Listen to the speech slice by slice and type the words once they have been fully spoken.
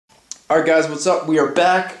Alright guys, what's up? We are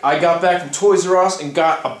back. I got back from Toys R Us and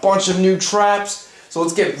got a bunch of new traps. So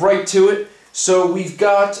let's get right to it. So we've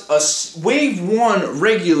got a Wave 1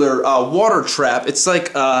 regular water trap. It's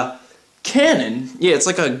like a cannon. Yeah, it's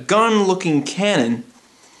like a gun-looking cannon.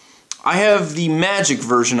 I have the magic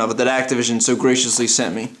version of it that Activision so graciously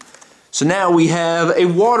sent me. So now we have a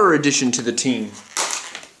water addition to the team.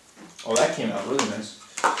 Oh, that came out really nice.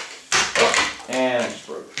 Oh, and I just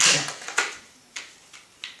broke it.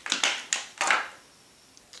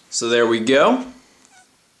 So there we go.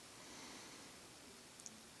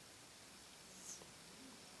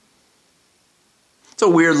 It's a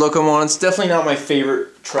weird looking one. It's definitely not my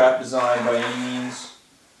favorite trap design by any means.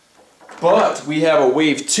 But we have a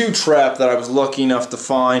Wave 2 trap that I was lucky enough to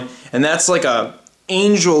find. And that's like a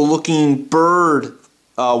angel looking bird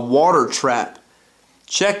water trap.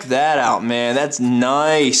 Check that out, man. That's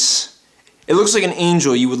nice. It looks like an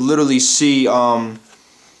angel you would literally see. Oh,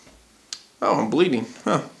 I'm bleeding.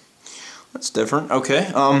 Huh. That's different. Okay.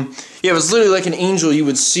 Yeah, it was literally like an angel you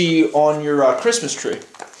would see on your Christmas tree. I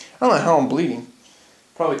don't know how I'm bleeding.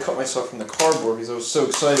 Probably cut myself from the cardboard because I was so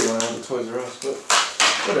excited when I went to Toys R Us, but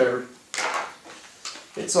whatever.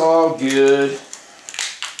 It's all good. If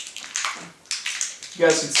you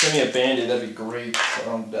guys could send me a Band-Aid, that'd be great so I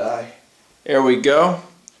don't die. There we go.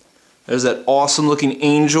 There's that awesome looking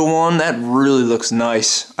angel one. That really looks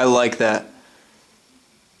nice. I like that.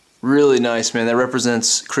 Really nice, man. That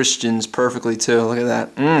represents Christians perfectly too. Look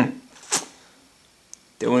at that.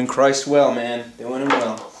 Doing Christ well, man. Doing him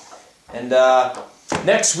well. And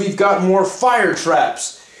next we've got more fire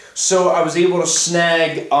traps. So I was able to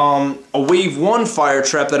snag a Wave 1 fire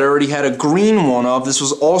trap that I already had a green one of. This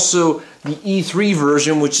was also the E3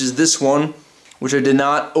 version, which is this one, which I did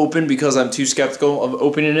not open because I'm too skeptical of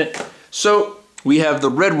opening it. So we have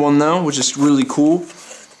the red one though, which is really cool.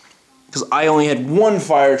 Because I only had one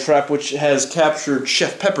fire trap, which has captured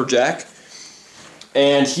Chef Pepperjack.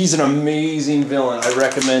 And he's an amazing villain. I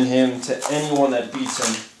recommend him to anyone that beats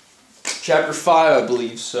him. Chapter 5, I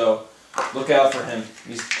believe, so look out for him.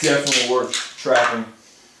 He's definitely worth trapping.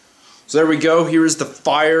 So there we go. Here is the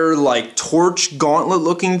fire, like, torch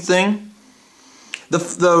gauntlet-looking thing.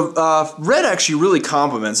 The red actually really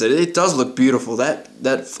complements it. It does look beautiful. That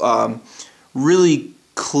really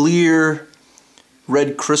clear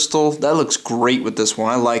red crystal, that looks great with this one.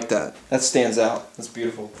 I like that. That stands out. That's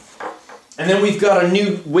beautiful. And then we've got a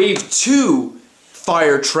new Wave 2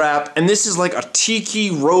 fire trap, and this is like a tiki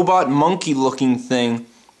robot monkey looking thing.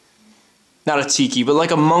 Not a tiki, but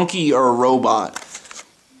like a monkey or a robot.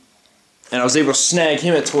 And I was able to snag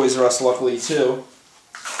him at Toys R Us luckily too.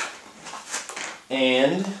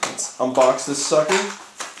 And let's unbox this sucker.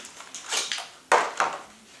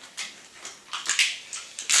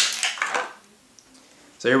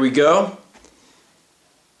 So here we go.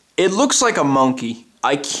 It looks like a monkey.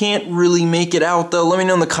 I can't really make it out though. Let me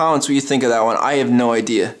know in the comments what you think of that one. I have no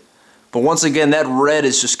idea. But once again, that red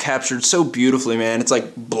is just captured so beautifully, man. It's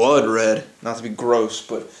like blood red. Not to be gross,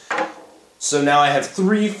 but... So now I have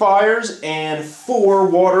 3 fires and 4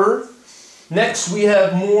 water. Next we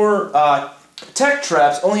have more tech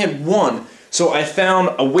traps. Only had 1. So I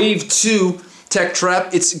found a Wave 2 tech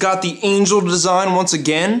trap. It's got the angel design once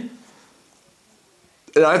again.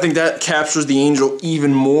 And I think that captures the angel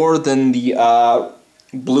even more than the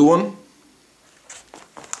blue one.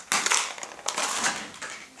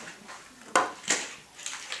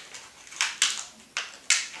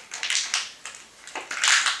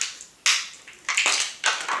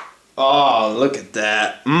 Oh, look at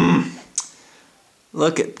that.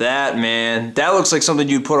 Look at that, man. That looks like something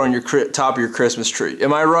you'd put on your top of your Christmas tree.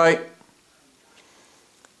 Am I right?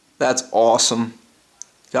 That's awesome.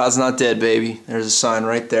 God's not dead, baby. There's a sign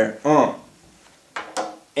right there.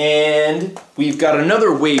 And we've got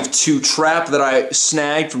another Wave 2 trap that I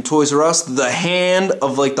snagged from Toys R Us. The hand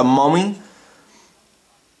of like the mummy.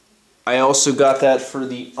 I also got that for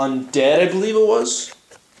the undead, I believe it was.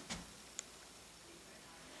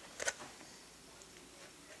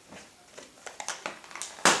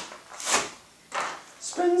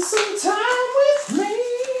 Spend some time with me.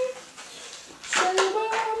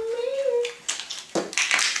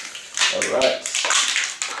 Alright,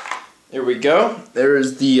 there we go. There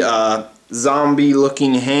is the zombie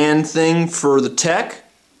looking hand thing for the tech.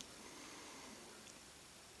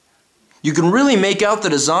 You can really make out the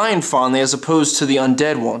design fondly as opposed to the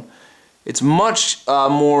undead one. It's much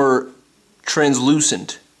more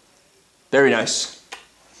translucent. Very nice.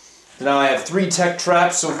 So now I have 3 tech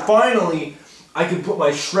traps, so finally I can put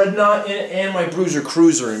my Shred Knot in and my Bruiser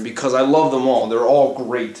Cruiser in because I love them all. They're all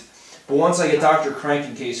great. But once I get Dr. Crank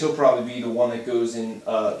in case, he'll probably be the one that goes in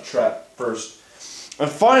trap first. And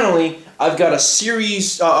finally, I've got a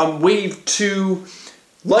series Wave 2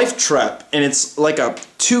 life trap, and it's like a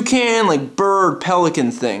toucan, like bird, pelican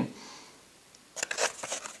thing.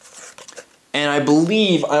 And I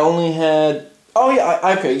believe I only had, oh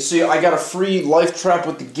yeah, okay, so I got a free life trap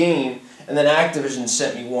with the game, and then Activision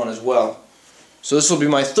sent me one as well. So this will be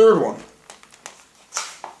my third one.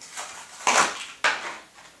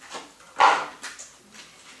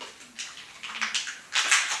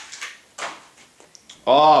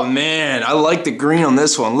 Oh man, I like the green on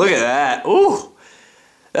this one. Look at that. Ooh,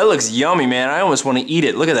 that looks yummy, man. I almost want to eat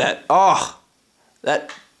it. Look at that. Oh,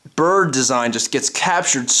 that bird design just gets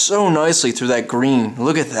captured so nicely through that green.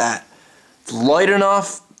 Look at that. It's light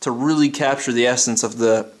enough to really capture the essence of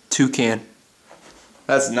the toucan.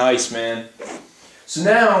 That's nice, man. So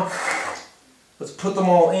now, let's put them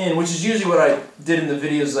all in, which is usually what I did in the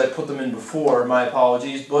videos I put them in before. My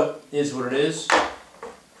apologies, but it is what it is.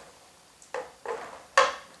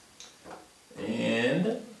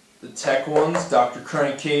 And the tech ones, Dr.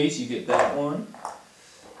 Crankcase, you get that one.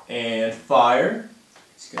 And Fire,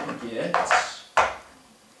 he's gonna get.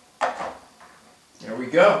 There we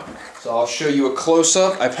go. So I'll show you a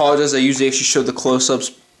close-up. I apologize, I usually actually show the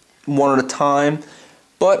close-ups one at a time,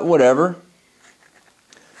 but whatever.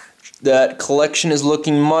 That collection is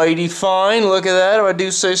looking mighty fine. Look at that, if I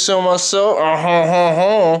do say so myself.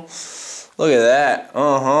 Look at that.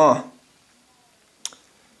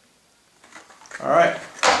 Alright.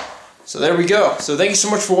 So there we go. So thank you so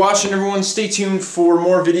much for watching, everyone. Stay tuned for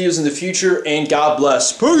more videos in the future, and God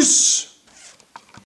bless. Peace!